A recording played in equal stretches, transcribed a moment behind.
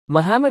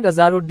Mohammad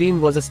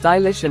Azzarudin was a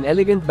stylish and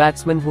elegant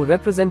batsman who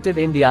represented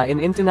India in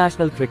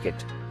international cricket.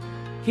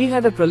 He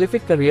had a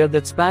prolific career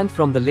that spanned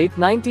from the late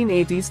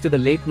 1980s to the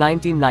late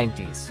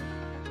 1990s.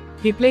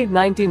 He played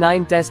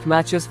 99 test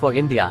matches for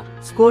India,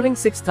 scoring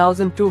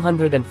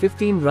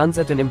 6,215 runs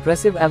at an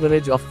impressive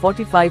average of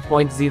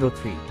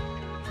 45.03.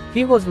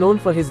 He was known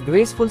for his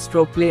graceful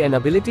stroke play and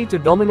ability to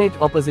dominate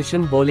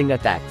opposition bowling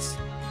attacks.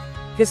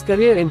 His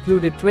career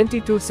included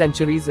 22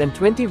 centuries and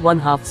 21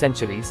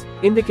 half-centuries,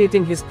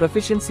 indicating his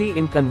proficiency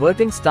in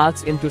converting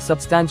starts into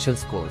substantial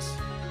scores.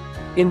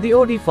 In the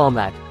ODI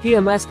format, he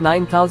amassed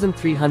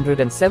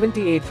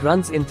 9,378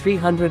 runs in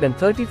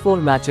 334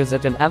 matches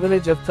at an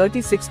average of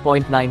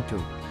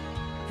 36.92.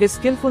 His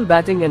skillful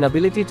batting and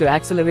ability to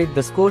accelerate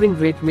the scoring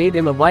rate made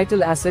him a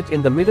vital asset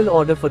in the middle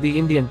order for the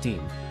Indian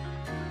team.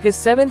 His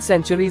 7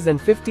 centuries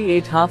and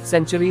 58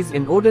 half-centuries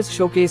in ODIs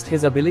showcased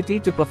his ability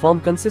to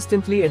perform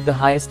consistently at the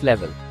highest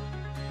level.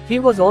 He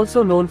was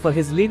also known for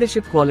his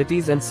leadership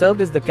qualities and served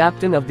as the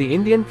captain of the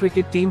Indian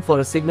cricket team for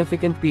a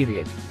significant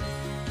period.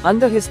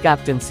 Under his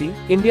captaincy,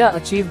 India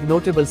achieved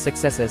notable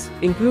successes,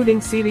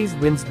 including series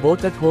wins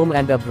both at home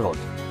and abroad.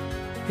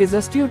 His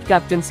astute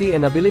captaincy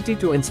and ability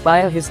to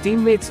inspire his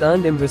teammates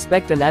earned him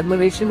respect and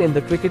admiration in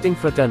the cricketing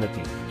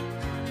fraternity.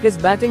 His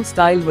batting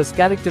style was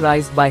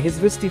characterized by his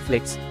wristy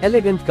flicks,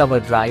 elegant cover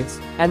drives,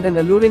 and an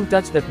alluring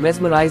touch that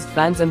mesmerized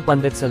fans and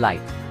pundits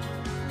alike.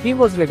 He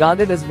was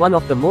regarded as one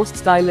of the most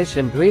stylish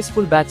and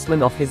graceful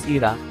batsmen of his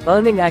era,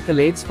 earning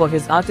accolades for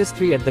his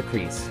artistry at the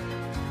crease.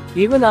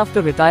 Even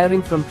after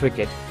retiring from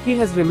cricket, he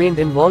has remained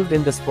involved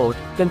in the sport,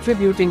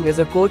 contributing as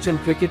a coach and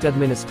cricket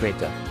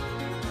administrator.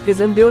 His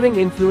enduring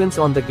influence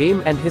on the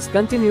game and his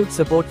continued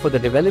support for the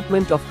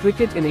development of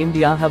cricket in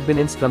India have been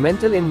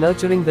instrumental in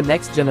nurturing the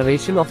next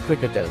generation of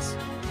cricketers.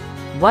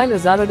 While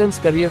Azzarudin's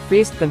career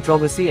faced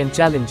controversy and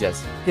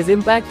challenges, his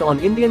impact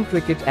on Indian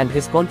cricket and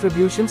his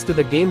contributions to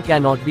the game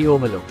cannot be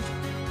overlooked.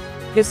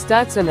 His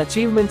stats and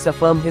achievements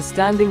affirm his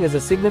standing as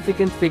a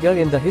significant figure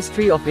in the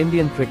history of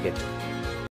Indian cricket.